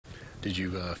Did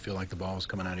you feel like the ball was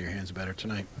coming out of your hands better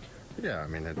tonight? Yeah, I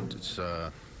mean, it's.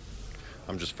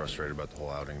 I'm just frustrated about the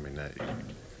whole outing. I mean,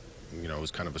 it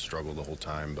was kind of a struggle the whole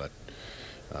time, but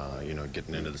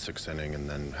getting into the sixth inning and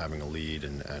then having a lead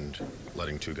and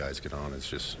letting two guys get on is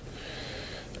just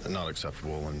not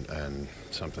acceptable and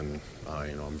something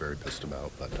I'm very pissed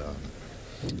about. But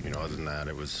other than that,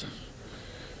 it was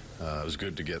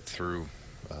good to get through.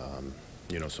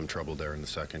 Some trouble there in the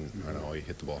second. I know he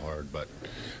hit the ball hard, but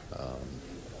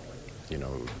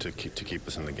to keep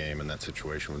us in the game in that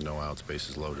situation with no outs,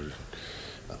 bases loaded,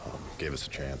 gave us a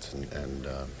chance. And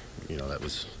that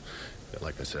was,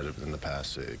 like I said in the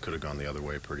past, it could have gone the other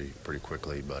way pretty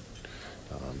quickly. But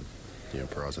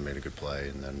Peraza made a good play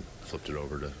and then flipped it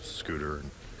over to Scooter.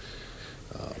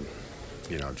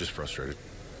 And I'm just frustrated.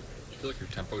 Do you feel like your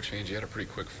tempo changed? You had a pretty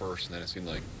quick first, and then it seemed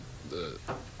like the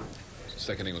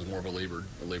second inning was more of a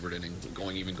labored inning,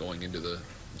 going into the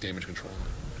damage control.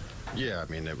 Yeah,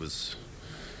 I mean, that's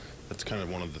kind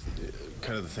of one of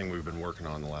the thing we've been working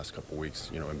on the last couple of weeks,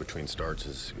 in between starts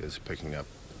is picking up,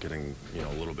 getting,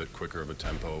 a little bit quicker of a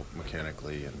tempo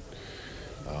mechanically. And,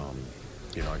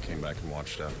 I came back and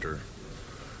watched after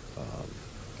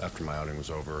my outing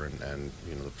was over and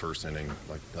the first inning,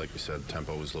 like you said,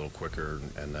 tempo was a little quicker,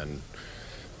 and then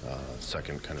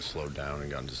second kind of slowed down and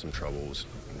got into some trouble. Was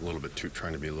a little bit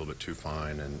trying to be a little bit too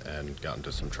fine and got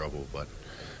into some trouble. But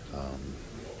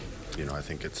I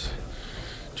think it's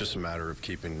just a matter of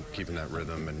keeping that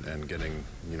rhythm and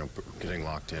getting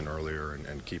locked in earlier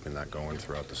and keeping that going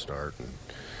throughout the start. And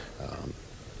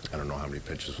I don't know how many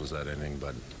pitches was that inning,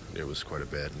 but it was quite a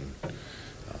bit, and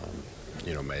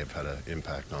may have had an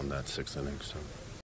impact on that sixth inning. So.